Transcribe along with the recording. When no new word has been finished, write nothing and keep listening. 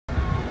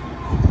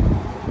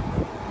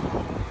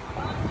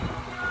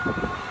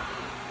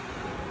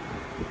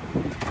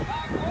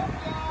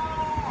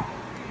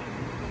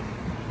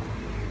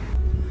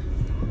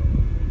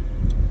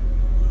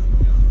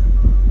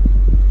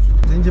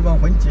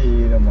节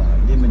了嘛，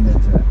你们这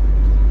子。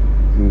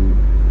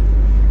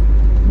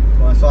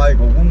耍一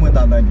个稳稳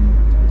当当的，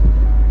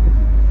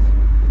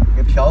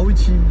给飘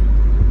起，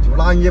做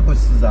哪也不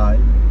实在。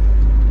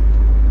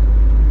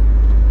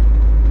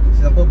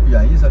其实我不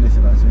愿意说的是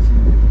吧？说是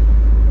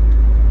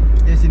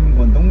也是灵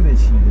魂懂得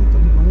起的，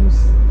懂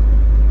事。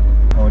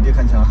哦，你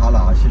看像他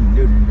那些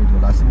绿的，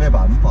那是没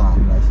办法，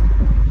那是。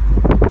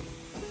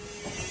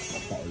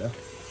到了。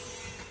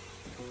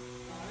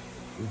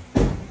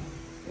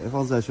这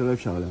房子还修得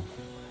漂亮。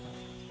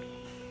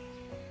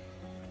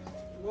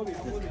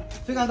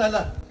这个在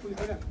哪？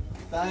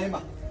在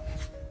嘛。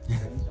这是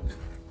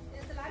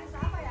哪里沙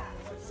发呀？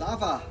沙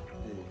发。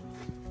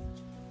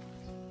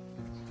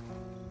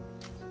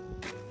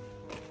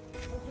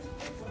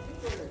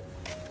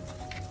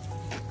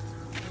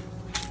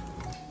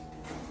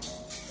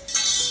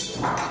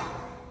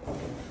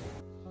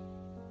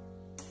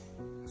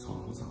床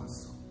好扎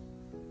实。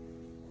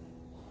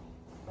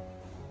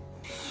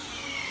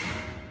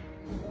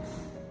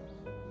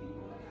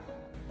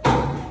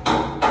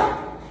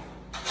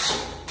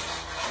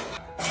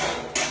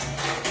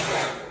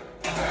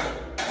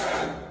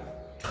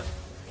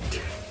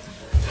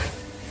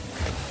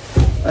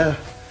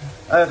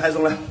哎，太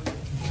重了！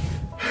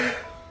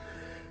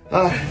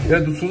哎，原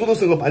来读初中都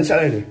是我搬下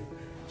来的，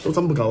手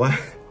长不高啊，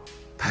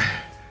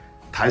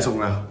太重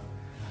了，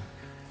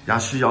压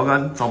起腰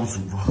杆遭不住。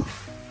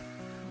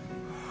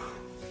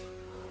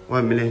我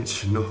还没年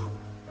轻咯，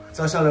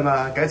早晓得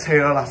嘛，该车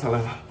了拿上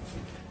来了。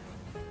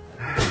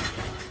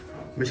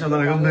没想到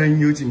那个门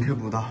又进去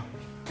不到，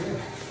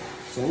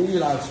终于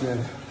拿起来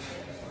了。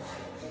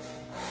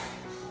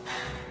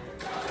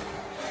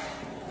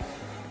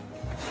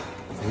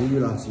终于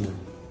拿起来，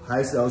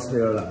还是要车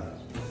儿来。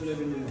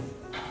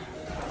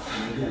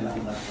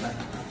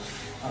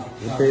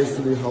有特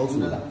殊的好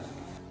处。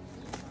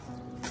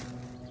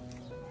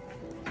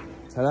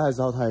拆的还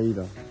是好台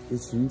的，又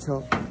轻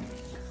巧。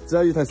只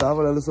要一台沙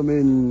发来了，说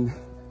明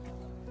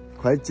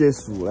快结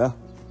束了。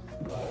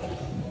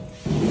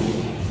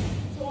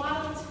我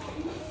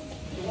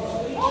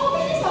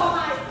跟你说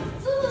哈，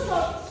只是说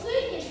水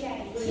电便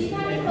宜，其他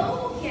的都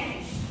不便宜，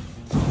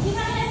其他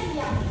的是一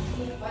样的。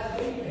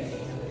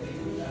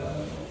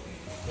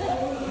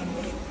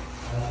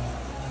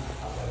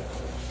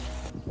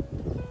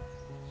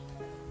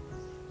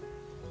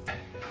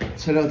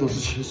材料都是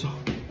轻松，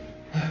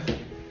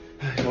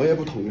腰也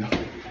不痛了，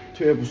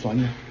腿也不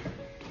酸了，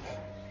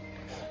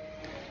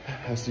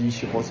还是一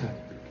气呵成，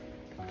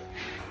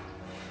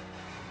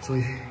所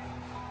以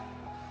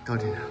搞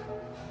定了。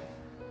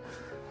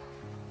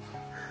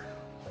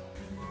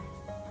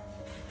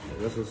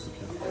这个时候是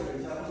票。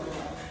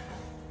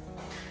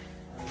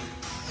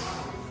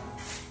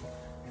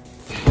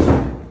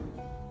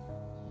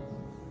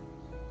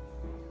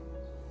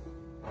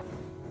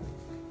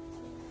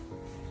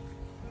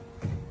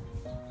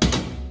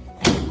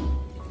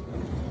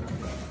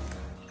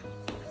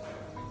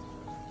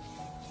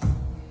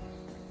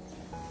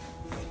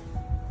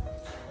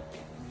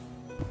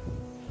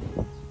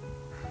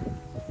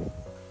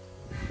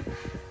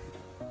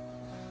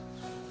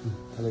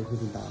他那个肯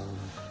定大了。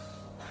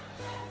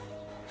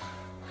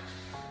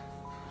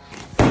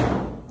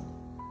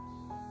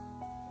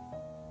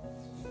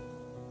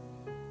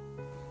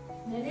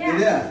弟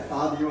弟，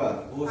打的哇？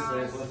不是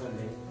的，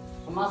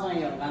我马上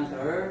要按灯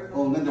儿，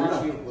哦，按灯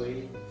了。去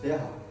会。这下。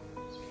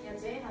要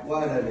这一下。我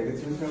还来那个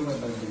清水门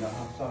门进了哈，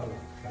耍了，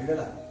推着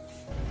来。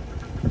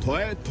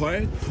推。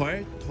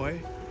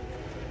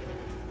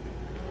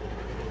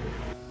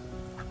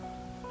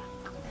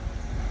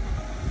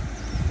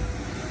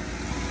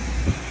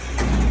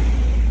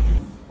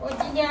我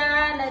今天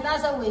来打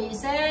扫卫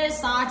生，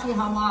杀鸡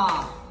好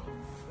嘛？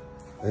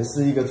这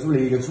是一个主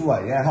内一个主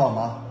外，你还好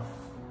吗？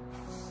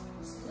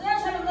是要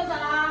吃那么多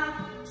饭？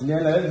今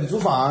天来煮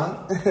饭，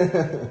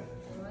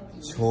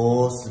确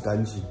实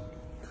干净。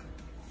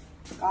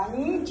干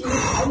净，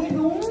太你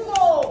弄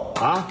哦！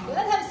啊？这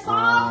才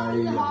傻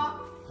一下。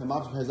还马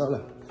屁拍少了，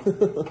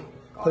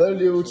拍到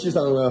6期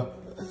上了。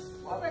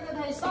我这个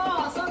太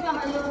傻，上面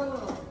还有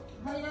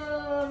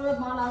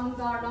马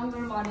啷个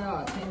嘛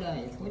的，天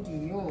来拖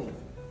地哟。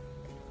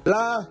来，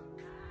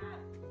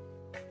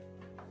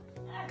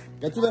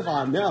该煮点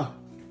饭了。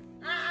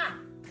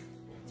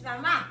吃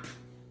饭嘛？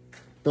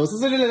都是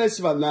这里来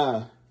吃饭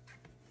呢。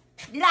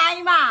你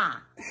来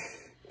嘛？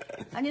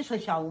那你说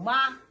笑吗？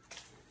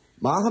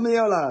妈他们也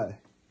要来。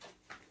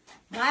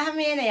妈还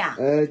没来呀？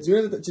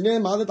今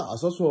天妈在大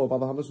扫除，爸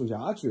爸他们送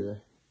家具，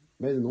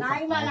没人弄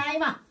饭。来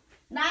嘛，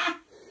来，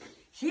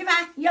稀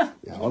饭有。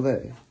要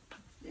得。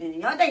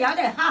要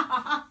得，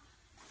好，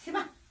吃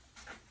吧。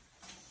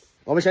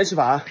我们先吃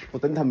饭，不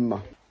等他们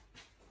嘛。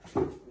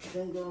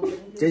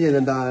简简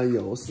单单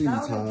又是一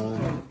餐。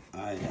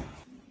哎呀，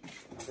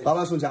爸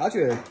爸送家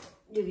具。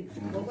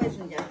我会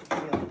送家具。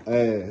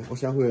哎，我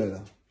先回来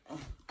了。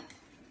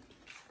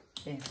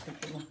对，回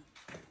去嘛。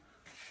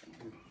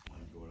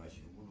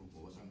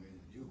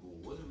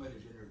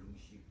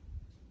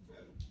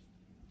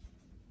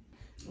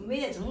没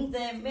得粽子，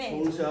没。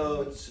从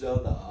小吃到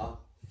大。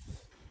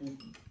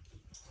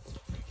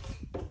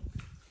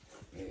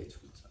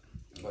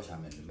我下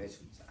面是买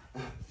葱噻，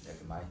来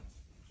去买。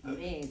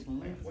没葱。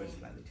我也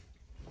是懒得听，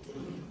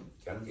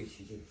讲给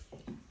细节。